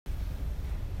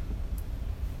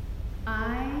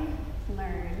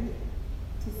learned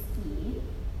to ski,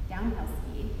 downhill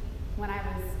ski, when I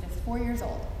was just 4 years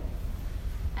old.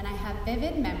 And I have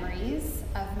vivid memories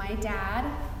of my dad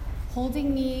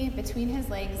holding me between his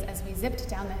legs as we zipped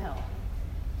down the hill.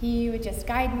 He would just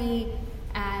guide me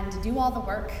and do all the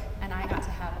work, and I got to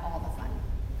have all the fun.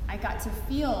 I got to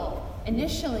feel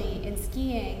initially in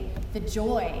skiing the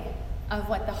joy of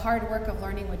what the hard work of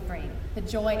learning would bring, the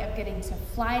joy of getting to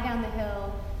fly down the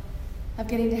hill, of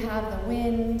getting to have the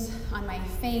wind on my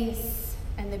face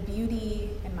and the beauty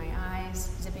in my eyes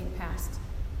zipping past.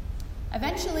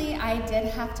 Eventually, I did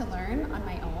have to learn on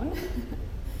my own.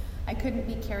 I couldn't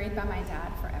be carried by my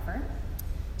dad forever.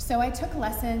 So I took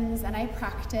lessons and I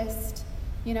practiced.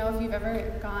 You know, if you've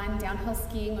ever gone downhill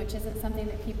skiing, which isn't something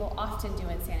that people often do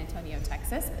in San Antonio,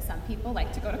 Texas, but some people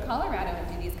like to go to Colorado and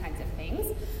do these kinds of things.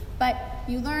 But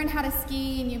you learn how to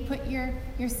ski and you put your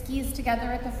skis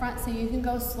together at the front so you can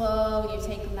go slow. You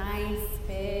take nice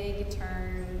big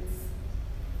turns.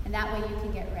 And that way you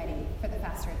can get ready for the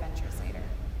faster adventures later.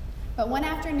 But one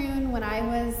afternoon when I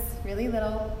was really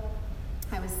little,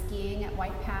 I was skiing at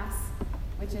White Pass,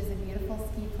 which is a beautiful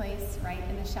ski place right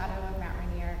in the shadow of Mount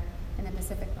Rainier in the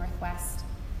Pacific Northwest.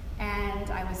 And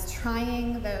I was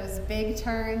trying those big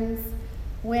turns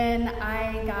when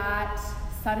I got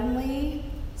suddenly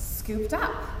scooped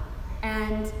up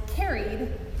and carried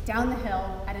down the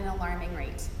hill at an alarming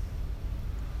rate.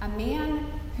 A man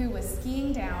who was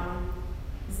skiing down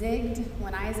zigged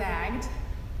when I zagged,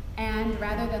 and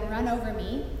rather than run over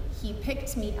me, he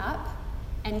picked me up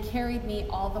and carried me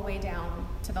all the way down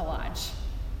to the lodge.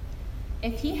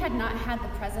 If he had not had the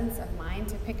presence of mind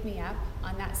to pick me up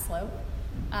on that slope,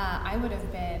 I would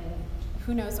have been,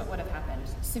 who knows what would have happened,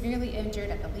 severely injured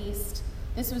at the least.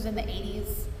 This was in the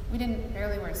 80s. We didn't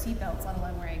barely wear seatbelts, let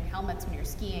alone wearing helmets when you're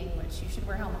skiing, which you should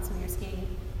wear helmets when you're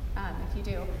skiing if you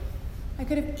do. I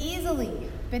could have easily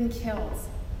been killed.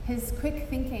 His quick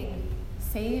thinking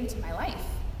saved my life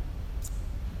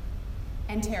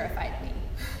and terrified me.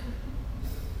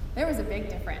 There was a big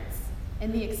difference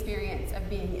in the experience of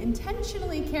being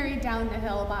intentionally carried down the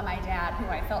hill by my dad, who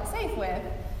I felt safe with,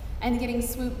 and getting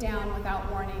swooped down without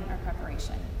warning or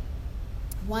preparation.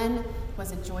 One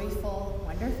was a joyful,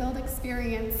 wonder-filled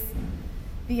experience.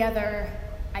 The other,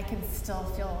 I can still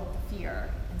feel the fear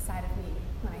inside of me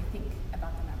when I think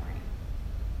about the memory.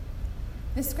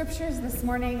 The scriptures this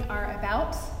morning are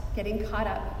about getting caught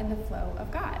up in the flow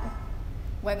of God,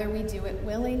 whether we do it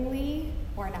willingly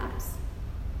or not,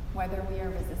 whether we are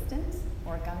resistant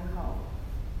or gung-ho.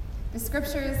 The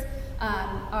scriptures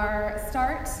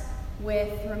start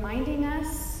with reminding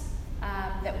us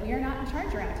that we are not in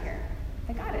charge around here,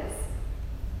 that God is.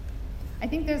 I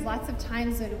think there's lots of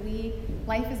times when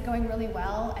life is going really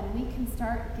well and we can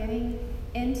start getting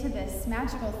into this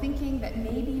magical thinking that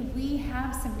maybe we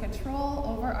have some control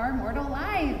over our mortal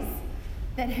lives.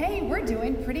 That, hey, we're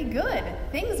doing pretty good.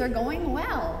 Things are going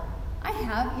well. I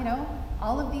have,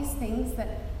 all of these things that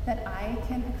I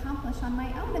can accomplish on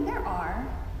my own, and there are,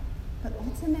 but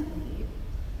ultimately,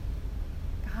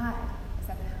 God is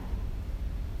at the helm.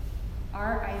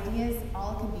 Our ideas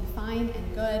all can be fine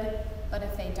and good, but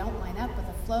if they don't line up with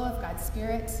the flow of God's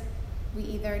Spirit, we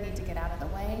either need to get out of the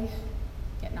way,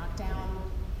 get knocked down,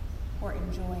 or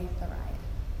enjoy the ride.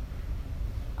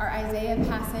 Our Isaiah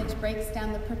passage breaks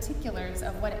down the particulars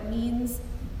of what it means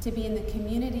to be in the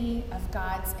community of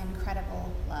God's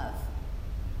incredible love.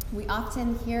 We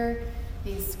often hear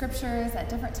these scriptures at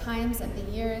different times of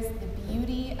the years, the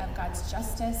beauty of God's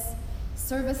justice,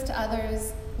 service to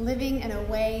others, living in a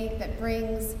way that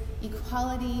brings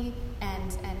equality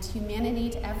and humanity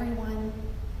to everyone,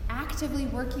 actively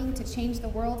working to change the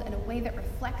world in a way that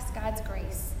reflects God's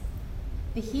grace.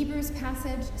 The Hebrews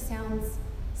passage sounds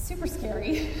super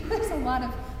scary. There's a lot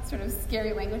of sort of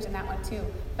scary language in that one too,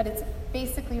 but it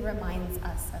basically reminds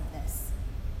us of this,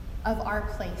 of our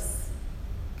place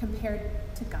compared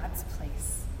to God's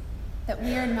place, that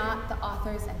we are not the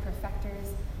authors and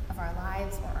perfecters of our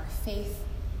lives or our faith.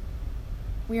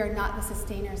 We are not the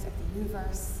sustainers of the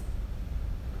universe,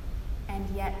 and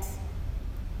yet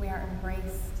we are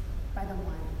embraced by the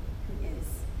one who is.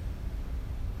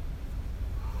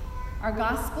 Our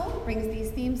gospel brings these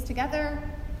themes together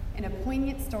in a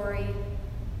poignant story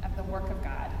of the work of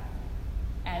God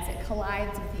as it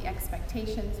collides with the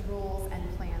expectations, rules,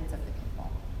 and plans of the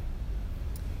people.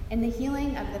 In the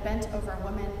healing of the bent-over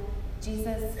woman,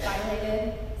 Jesus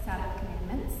violated Sabbath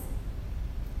commandments.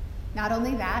 Not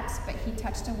only that, but he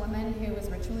touched a woman who was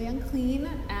ritually unclean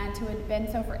and who had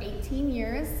been so for 18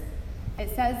 years.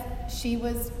 It says she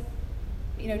was,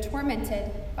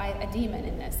 tormented by a demon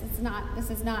in this. This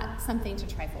is not something to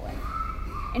trifle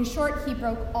with. In short, he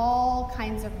broke all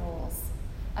kinds of rules.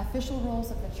 official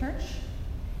rules of the church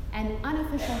and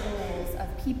unofficial rules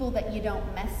of people that you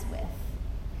don't mess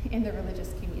with in the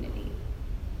religious community.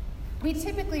 We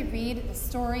typically read the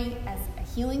story as a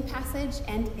healing passage,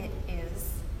 and it is.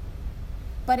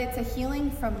 But it's a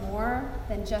healing from more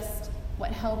than just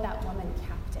what held that woman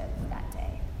captive that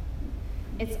day.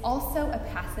 It's also a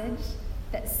passage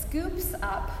that scoops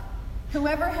up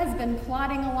whoever has been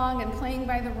plodding along and playing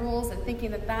by the rules and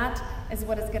thinking that that is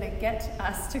what is going to get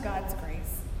us to God's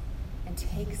grace, and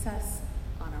takes us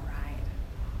on a ride.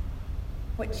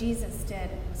 What Jesus did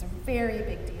was a very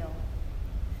big deal.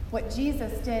 What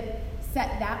Jesus did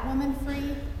set that woman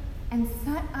free and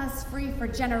set us free for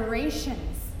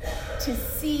generations to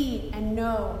see and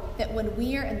know that when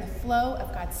we are in the flow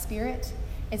of God's Spirit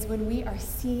is when we are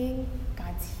seeing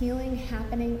God's healing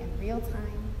happening in real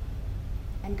time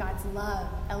and God's love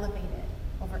elevated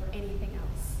over anything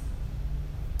else.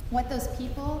 What those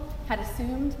people had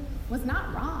assumed was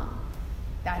not wrong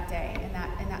that day in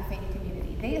that faith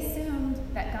community. They assumed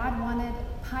that God wanted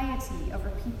piety over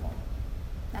people.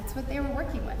 That's what they were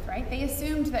working with, right? They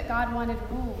assumed that God wanted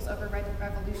rules over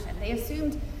revolution. They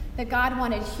assumed that God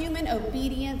wanted human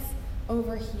obedience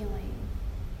over healing.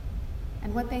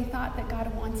 And what they thought that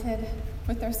God wanted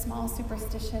with their small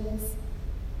superstitions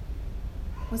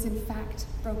was in fact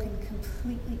broken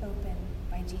completely open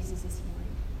by Jesus'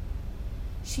 healing.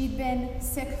 She'd been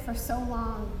sick for so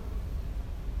long.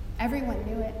 Everyone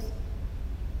knew it.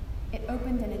 It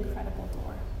opened an incredible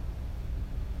door.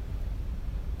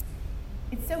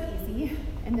 It's so easy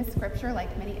in this scripture,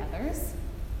 like many others,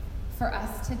 for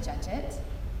us to judge it,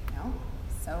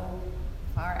 so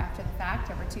far after the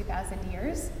fact, over 2,000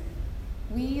 years.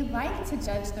 We like to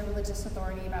judge the religious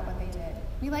authority about what they did.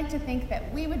 We like to think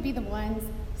that we would be the ones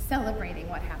celebrating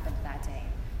what happened that day,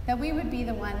 that we would be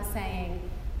the ones saying,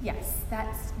 yes,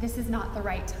 this is not the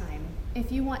right time.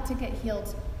 If you want to get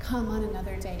healed, come on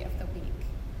another day of the week.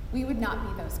 We would not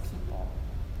be those people.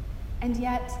 And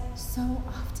yet, so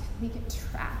often we get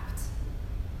trapped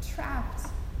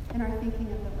in our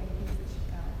thinking of the way things should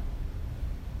go.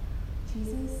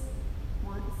 Jesus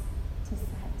wants to set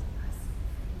us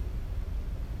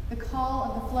free. The call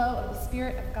of the flow of the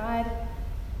Spirit of God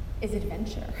is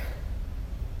adventure.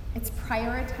 It's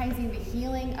prioritizing the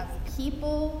healing of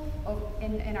people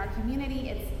in our community.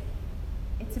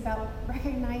 It's about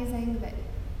recognizing that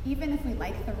even if we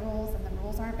like the rules and the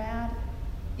rules aren't bad,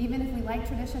 even if we like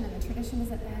tradition and the tradition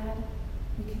isn't bad,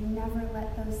 we can never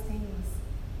let those things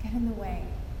get in the way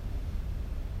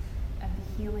of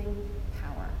the healing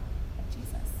power of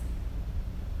Jesus.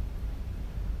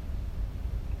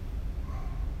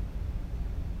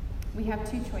 We have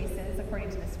two choices according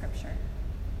to the scripture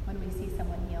when we see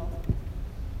someone healed.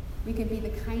 We can be the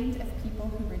kind of people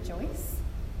who rejoice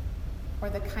or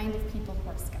the kind of people who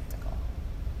are skeptical.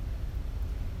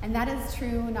 And that is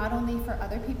true not only for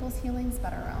other people's healings,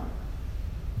 but our own.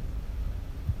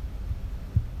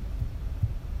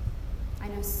 I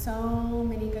know so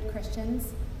many good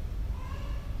Christians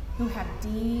who have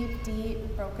deep,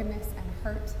 deep brokenness and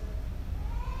hurt,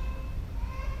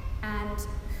 and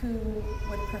who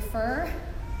would prefer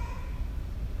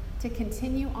to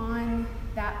continue on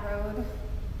that road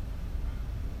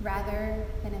rather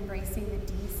than embracing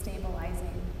the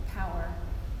destabilizing power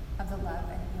of the love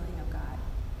and healing of God.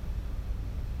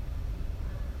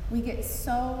 We get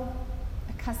so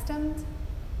accustomed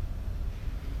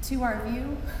to our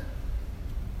view.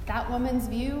 That woman's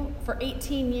view for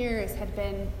 18 years had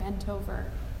been bent over,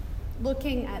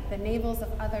 looking at the navels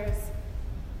of others,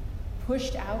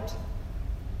 pushed out.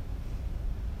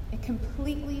 It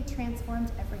completely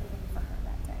transformed everything for her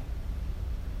that day.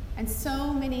 And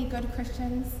so many good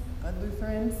Christians, good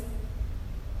Lutherans,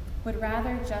 would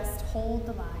rather just hold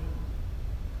the line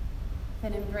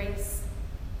than embrace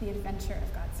the adventure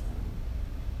of God's healing.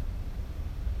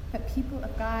 But people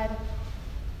of God,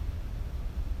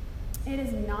 it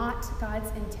is not God's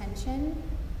intention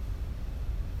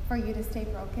for you to stay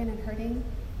broken and hurting.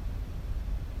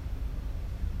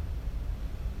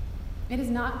 It is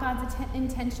not God's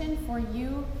intention for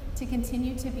you to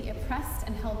continue to be oppressed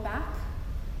and held back.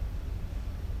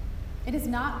 It is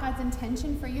not God's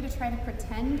intention for you to try to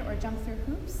pretend or jump through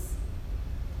hoops.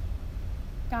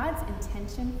 God's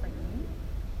intention for you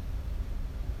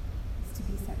is to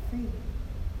be set free,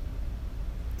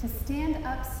 to stand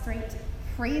up straight,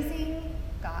 praising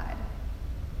God,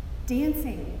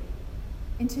 dancing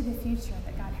into the future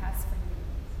that God has for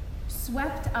you,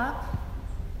 swept up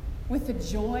with the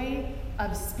joy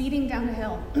of speeding down a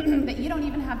hill that you don't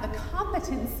even have the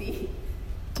competency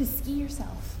to ski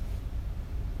yourself,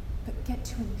 but get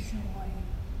to enjoy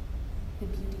the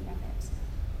beauty of it.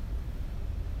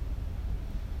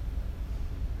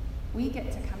 we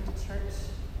get to come to church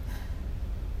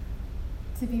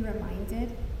to be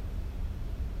reminded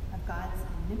of God's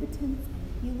omnipotence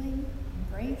and healing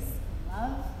and grace and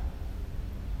love,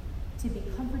 to be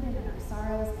comforted in our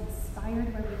sorrows,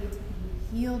 inspired where we need to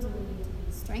be, healed when we need to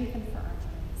be, strengthened for our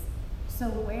journeys. So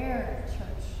where,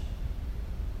 church,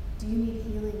 do you need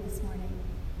healing this morning?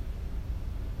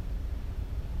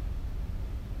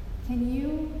 Can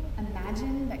you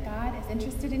imagine that God is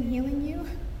interested in healing you?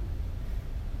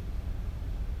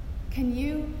 Can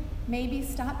you maybe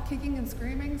stop kicking and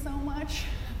screaming so much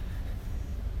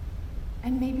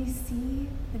and maybe see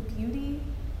the beauty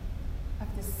of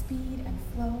the speed and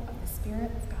flow of the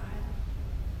Spirit of God?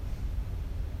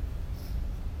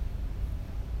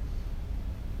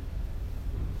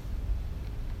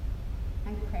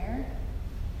 My prayer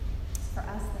for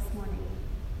us this morning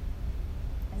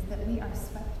is that we are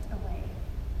swept away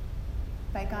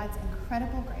by God's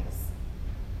incredible grace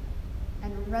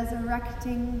and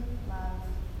resurrecting love,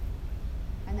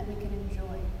 and that we can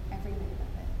enjoy every minute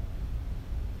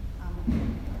of it.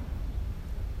 Amen.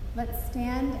 Let's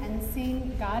stand and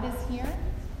sing God is Here.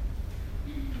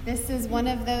 This is one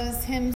of those hymns